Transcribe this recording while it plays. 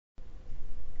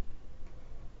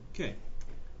Okay,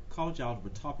 College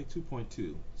Algebra Topic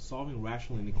 2.2, Solving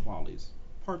Rational Inequalities,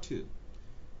 Part 2.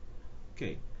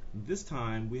 Okay, this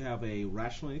time we have a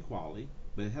rational inequality,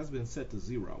 but it has been set to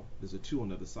 0. There's a 2 on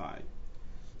the other side.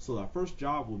 So our first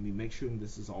job will be make sure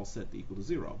this is all set to equal to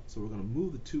 0. So we're going to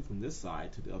move the 2 from this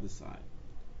side to the other side.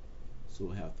 So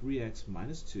we'll have 3x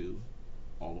minus 2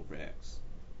 all over x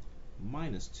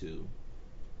minus 2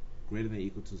 greater than or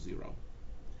equal to 0.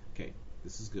 Okay,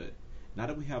 this is good. Now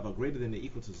that we have a greater than or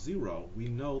equal to 0, we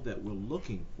know that we're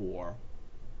looking for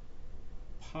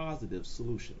positive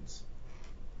solutions.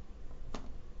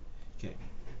 Okay,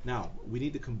 now we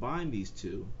need to combine these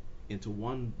two into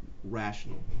one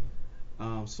rational.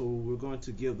 So we're going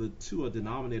to give the 2 a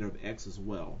denominator of x as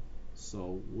well.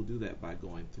 So we'll do that by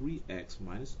going 3x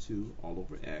minus 2 all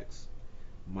over x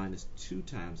minus 2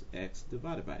 times x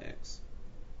divided by x.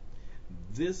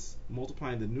 This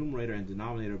multiplying the numerator and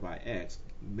denominator by x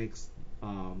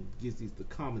gives these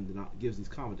common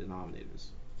denominators.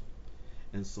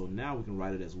 And so now we can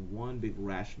write it as one big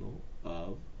rational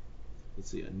of, let's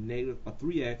see, a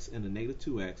 3x and a negative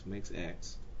 2x makes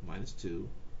x minus 2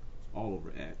 all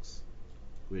over x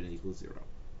greater than or equal to 0.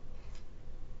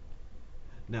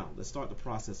 Now let's start the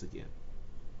process again.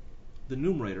 The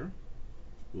numerator,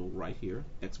 we'll write here,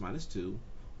 x minus 2,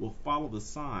 will follow the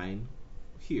sign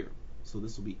here. So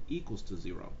this will be equals to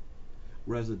 0.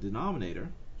 Whereas the denominator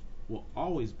will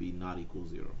always be not equal to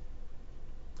 0.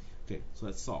 Okay, so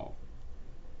let's solve.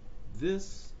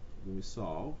 This, when we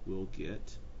solve, we'll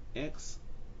get x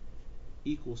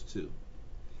equals 2.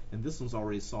 And this one's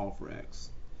already solved for x.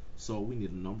 So we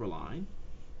need a number line.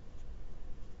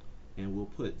 And we'll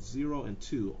put 0 and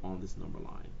 2 on this number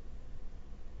line.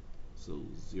 So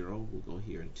 0 will go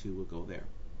here and 2 will go there.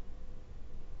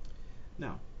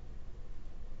 Now,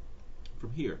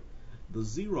 from here, the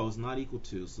 0 is not equal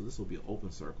to, so this will be an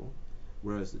open circle,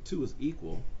 whereas the 2 is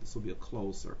equal, this will be a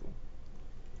closed circle.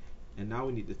 And now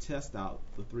we need to test out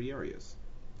the 3 areas.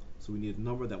 So we need a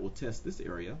number that will test this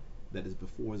area that is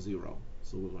before 0.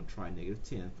 So we're going to try negative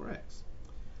 10 for x.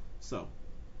 So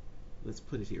let's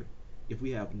put it here. If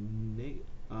we have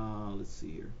let's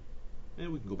see here,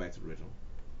 and we can go back to the original.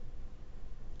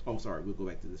 Oh, sorry, we'll go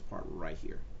back to this part right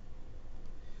here.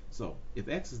 So if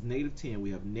x is negative 10,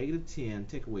 we have negative 10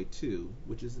 take away 2,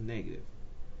 which is negative,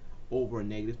 over a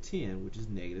negative 10, which is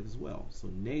negative as well. So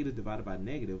negative divided by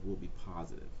negative will be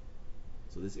positive.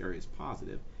 So this area is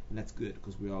positive, and that's good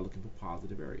because we are looking for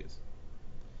positive areas.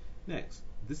 Next,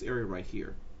 this area right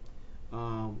here,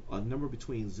 a number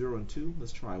between 0 and 2,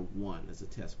 let's try 1 as a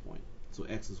test point. So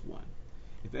x is 1.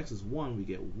 If x is 1, we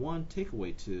get 1 take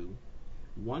away 2.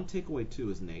 1 take away 2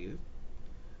 is negative.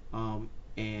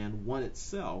 And 1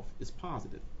 itself is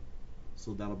positive.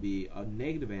 So that'll be a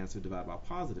negative answer divided by a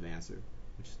positive answer,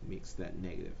 which makes that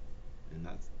negative. And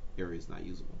that area is not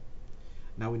usable.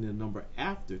 Now we need a number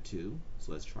after 2.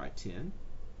 So let's try 10.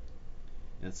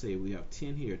 And say we have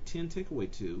 10 here. 10 take away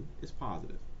 2 is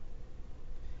positive.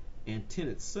 And 10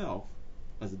 itself,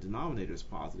 as a denominator, is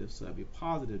positive. So that'll be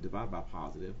positive divided by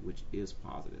positive, which is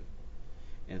positive.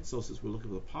 And so since we're looking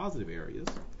for the positive areas,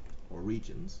 or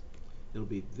regions, it'll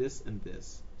be this and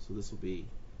this. So this will be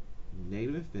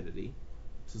negative infinity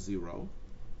to 0,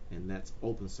 and that's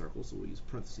open circle, so we'll use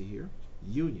parenthesis here.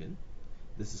 Union,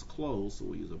 this is closed, so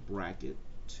we'll use a bracket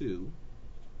 2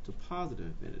 to positive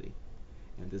infinity.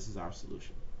 And this is our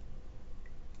solution.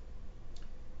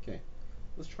 Okay,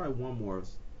 let's try one more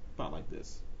spot like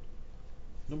this.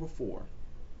 Number 4.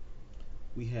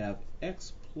 We have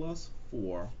x plus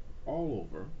 4 all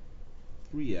over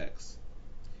 3x,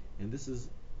 and this is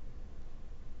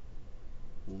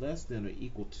less than or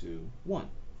equal to 1.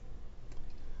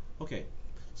 Okay,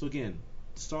 so again,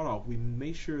 to start off, we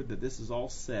make sure that this is all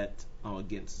set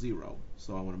against 0.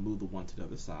 So I want to move the 1 to the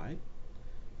other side.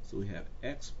 So we have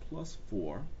x plus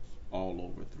 4 all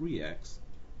over 3x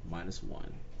minus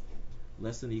 1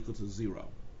 less than or equal to 0.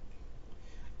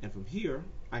 And from here,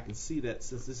 I can see that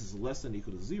since this is less than or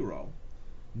equal to 0,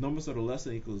 numbers that are less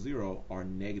than or equal to 0 are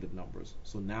negative numbers.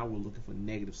 So now we're looking for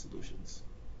negative solutions.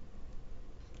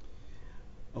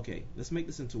 Okay, let's make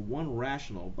this into one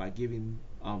rational by giving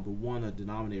the 1 a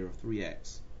denominator of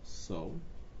 3x. So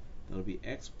that'll be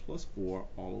x plus 4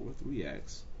 all over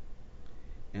 3x,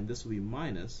 and this will be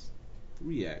minus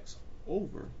 3x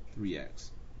over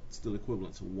 3x. It's still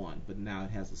equivalent to 1, but now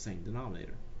it has the same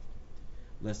denominator,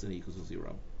 less than or equal to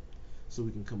 0. So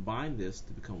we can combine this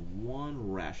to become one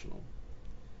rational.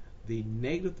 The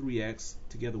negative 3x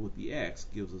together with the x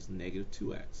gives us negative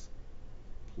 2x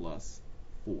plus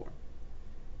 4.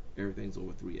 Everything's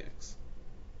over 3x,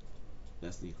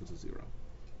 less than or equal to 0.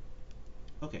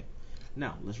 Okay,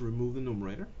 now let's remove the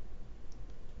numerator.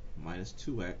 Minus minus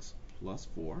 2x plus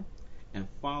 4, and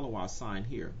follow our sign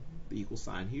here, the equal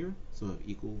sign here, so we have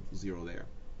equal 0 there.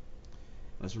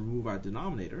 Let's remove our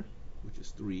denominator, which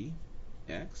is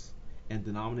 3x, and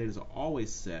denominators are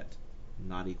always set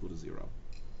not equal to 0.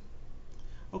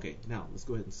 Okay, now let's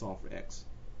go ahead and solve for x.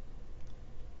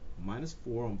 Minus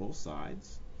 4 on both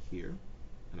sides here,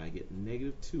 and I get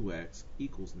negative 2x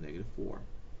equals negative 4.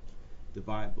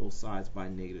 Divide both sides by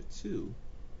negative 2,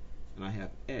 and I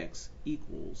have x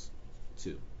equals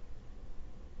 2.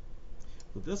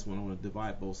 For this one, I'm going to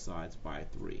divide both sides by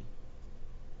 3.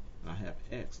 And I have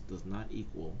x does not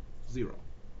equal 0.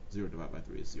 0 divided by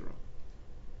 3 is 0.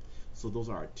 So those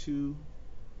are our 2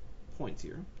 points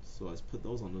here. So let's put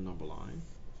those on the number line.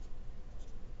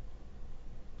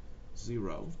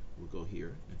 0 will go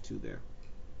here, and 2 there.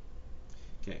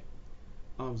 Okay.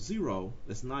 0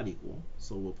 is not equal,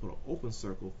 so we'll put an open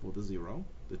circle for the 0.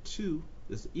 The 2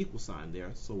 is the equal sign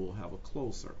there, so we'll have a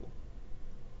closed circle.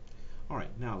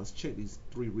 Alright, now let's check these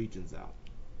 3 regions out.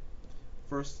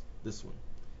 First, this one.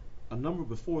 A number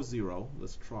before 0,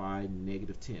 let's try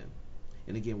negative 10.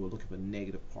 And again, we're looking for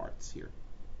negative parts here.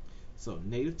 So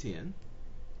negative 10,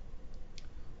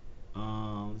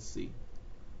 let's see.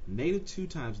 Negative 2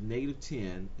 times negative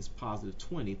 10 is positive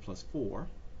 20 plus 4.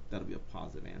 That'll be a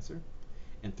positive answer.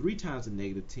 And 3 times the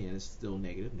negative 10 is still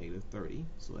negative, negative 30.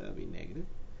 So that'll be negative.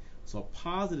 So a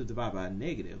positive divided by a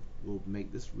negative will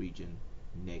make this region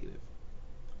negative.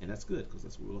 And that's good because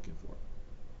that's what we're looking for.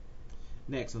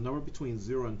 Next, a number between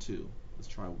 0 and 2. Let's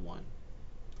try 1.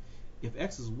 If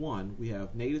x is 1, we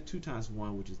have negative 2 times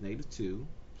 1, which is negative 2,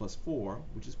 plus 4,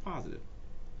 which is positive.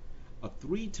 A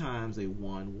 3 times a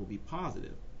 1 will be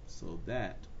positive. So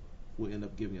that will end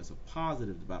up giving us a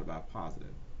positive divided by a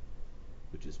positive,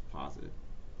 which is positive.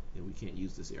 And we can't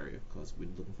use this area because we're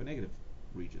looking for negative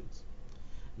regions.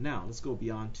 Now, let's go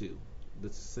beyond 2.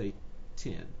 Let's say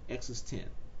 10. X is 10.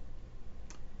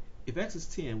 If x is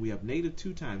 10, we have negative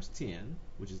 2 times 10,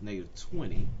 which is negative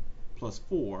 20, plus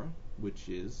 4, which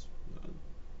is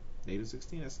negative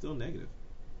 16. That's still negative.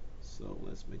 So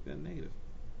let's make that negative.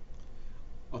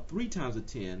 A 3 times a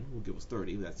 10 will give us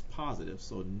 30. That's positive.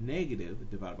 So negative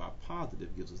divided by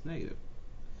positive gives us negative.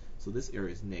 So this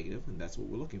area is negative, and that's what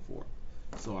we're looking for.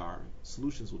 So our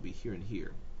solutions will be here and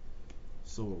here.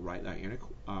 So we'll write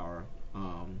our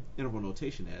interval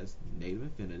notation as negative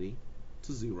infinity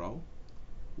to 0,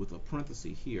 with a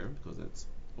parenthesis here because that's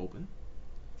open,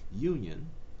 union,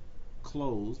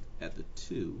 closed at the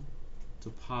 2 to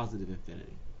positive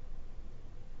infinity.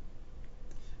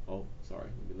 Oh, sorry,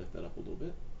 let me lift that up a little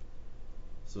bit.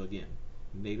 So again,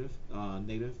 negative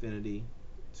infinity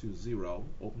to 0,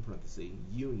 open parenthesis,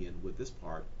 union with this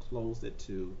part, closed at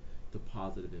 2 to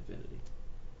positive infinity.